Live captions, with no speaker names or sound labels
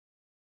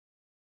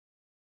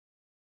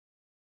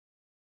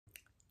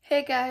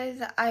Hey guys,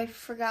 I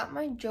forgot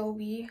my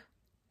Joby,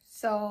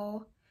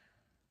 so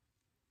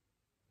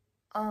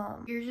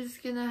you're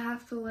just gonna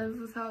have to live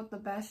without the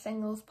best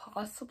angles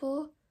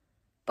possible.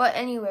 But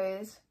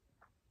anyways,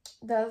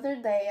 the other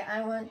day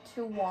I went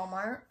to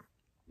Walmart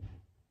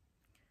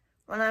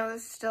when I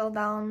was still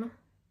down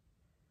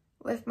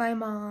with my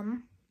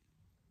mom,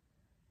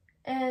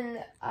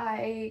 and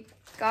I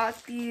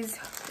got these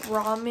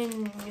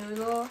ramen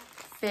noodle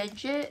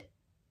fidget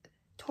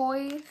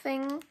toy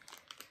thing.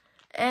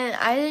 And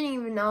I didn't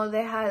even know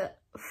they had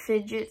a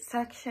fidget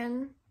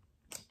section.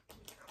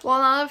 Well,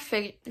 not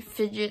a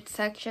fidget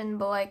section,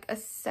 but like a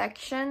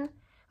section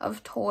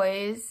of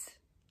toys.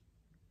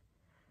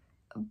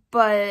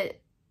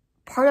 But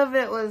part of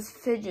it was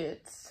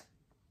fidgets.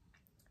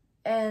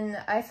 And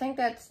I think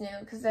that's new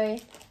because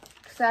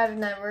I've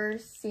never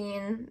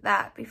seen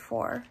that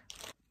before.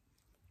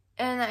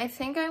 And I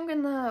think I'm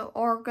gonna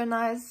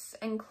organize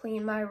and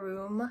clean my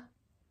room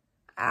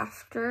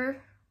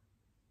after.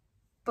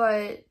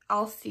 But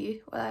I'll see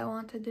what I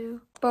want to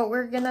do. But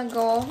we're gonna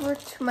go over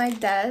to my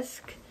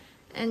desk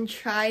and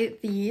try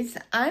these.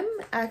 I'm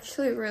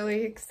actually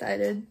really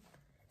excited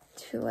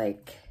to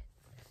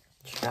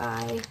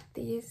try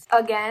these.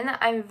 Again,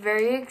 I'm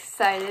very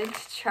excited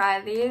to try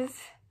these.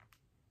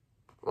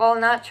 Well,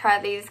 not try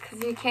these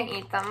because you can't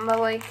eat them, but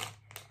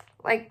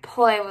like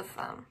play with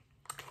them.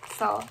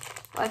 So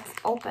let's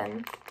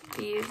open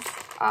these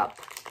up.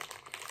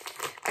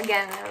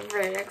 Again, I'm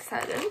very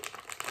excited.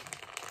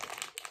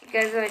 You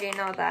guys already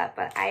know that,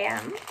 but I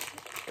am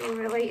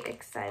really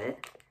excited.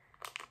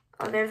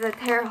 Oh, there's a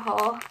tear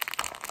hole,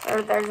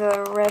 or there's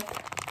a rip.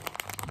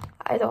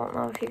 I don't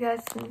know if you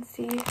guys can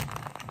see.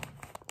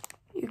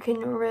 You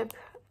can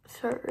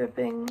start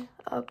ripping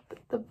up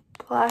the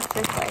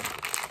plastic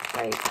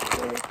right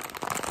here.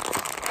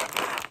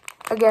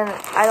 Again,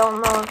 I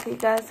don't know if you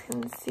guys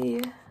can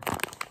see,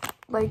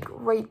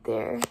 right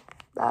there,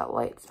 that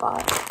white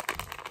spot.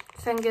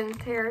 So I'm gonna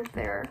tear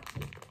there.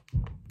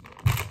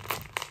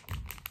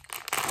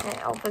 And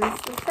it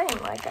opens the same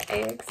like I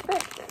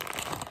expected.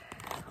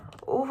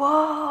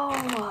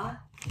 Whoa!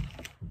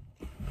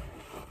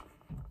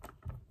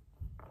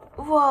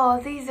 Whoa,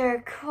 these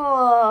are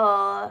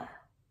cool.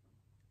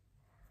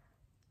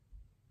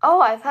 Oh,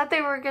 I thought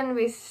they were gonna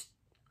be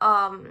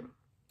all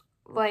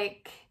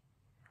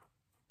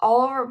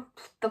over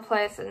the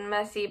place and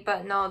messy,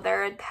 but no,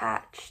 they're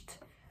attached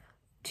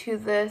to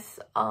this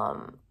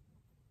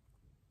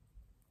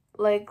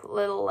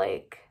little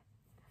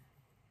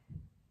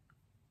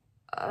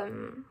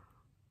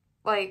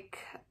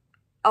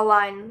a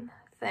line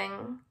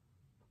thing.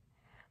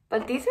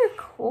 But these are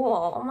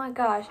cool. Oh my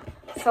gosh.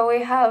 So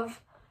we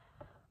have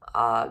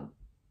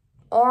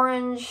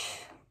orange,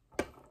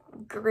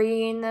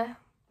 green,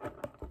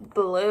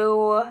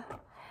 blue,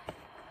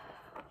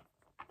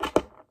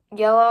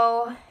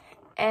 yellow,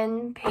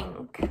 and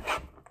pink.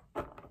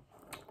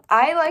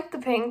 I like the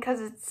pink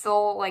because it's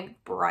so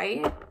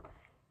bright,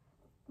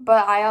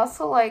 but I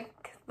also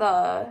like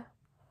the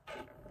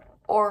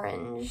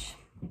orange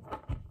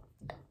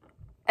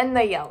and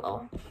the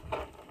yellow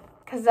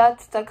because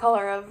that's the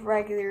color of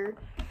regular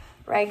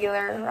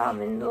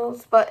ramen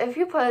noodles. But if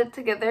you put it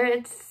together,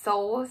 it's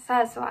so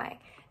satisfying,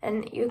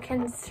 and you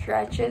can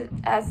stretch it,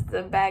 as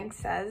the bag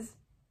says.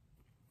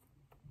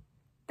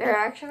 They're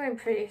actually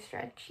pretty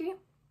stretchy.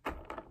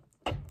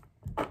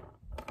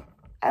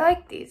 I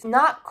like these.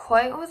 Not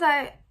quite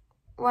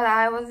what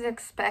I was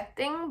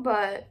expecting,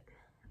 but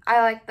I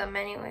like them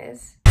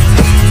anyways.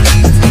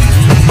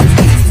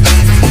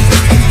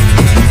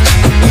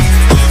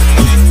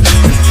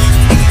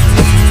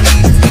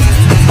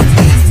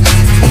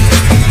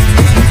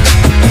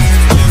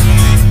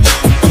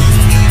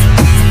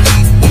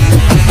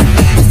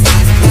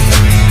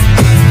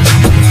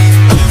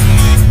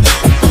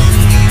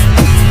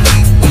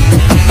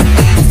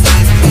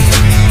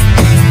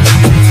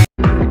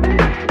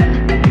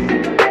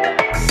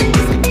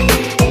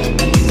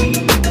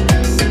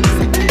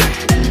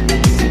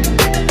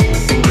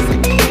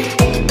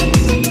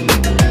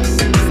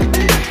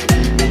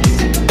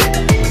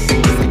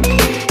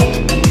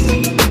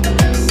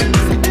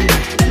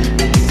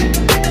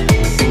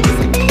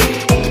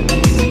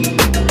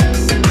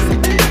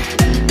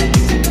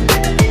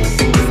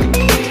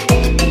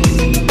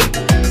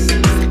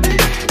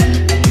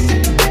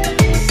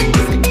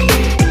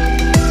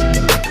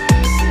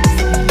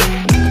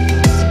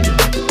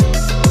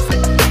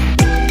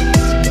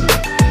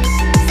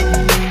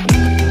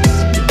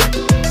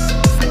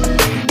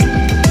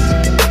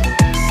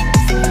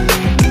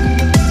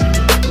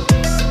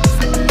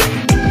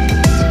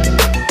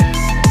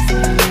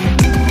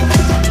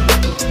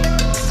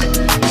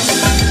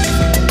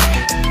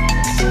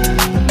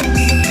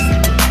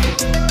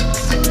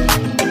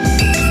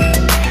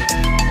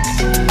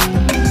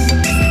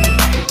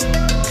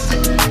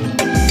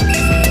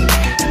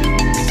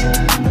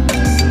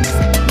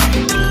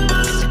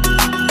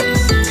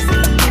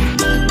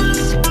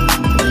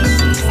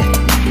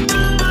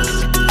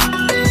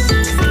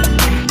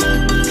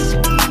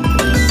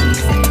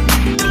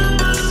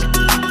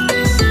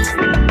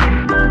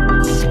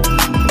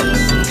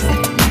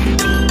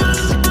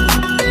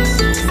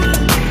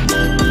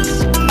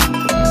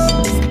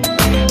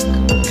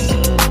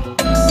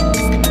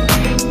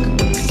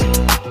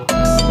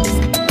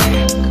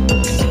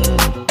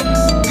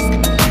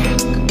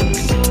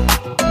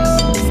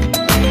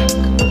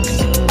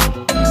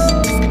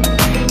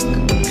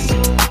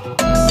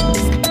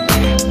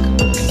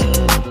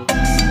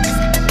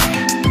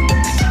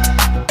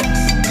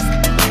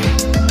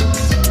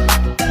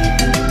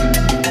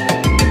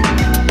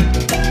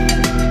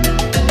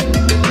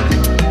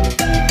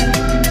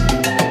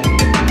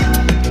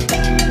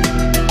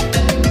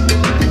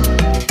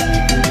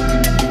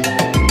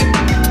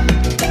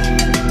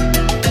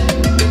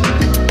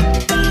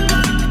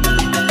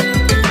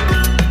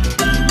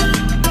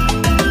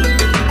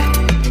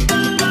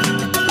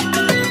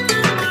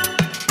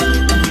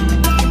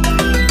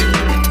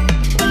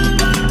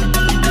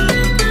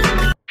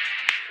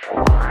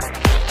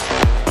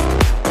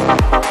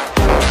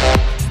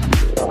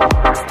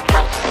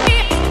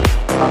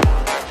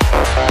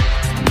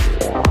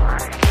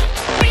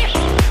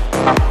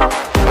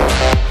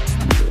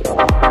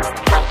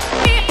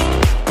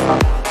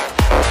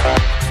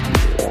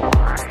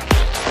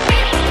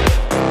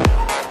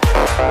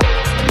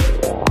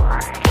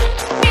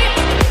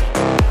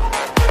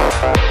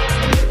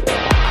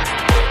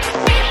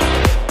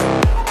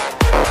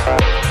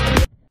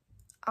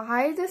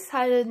 I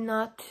decided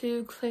not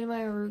to clean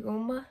my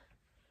room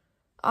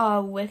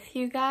with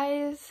you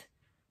guys,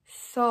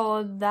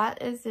 so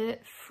that is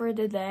it for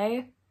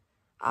today.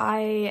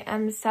 I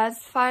am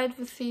satisfied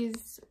with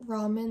these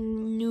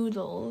ramen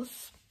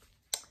noodles.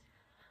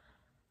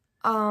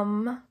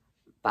 Bye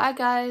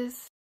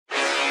guys.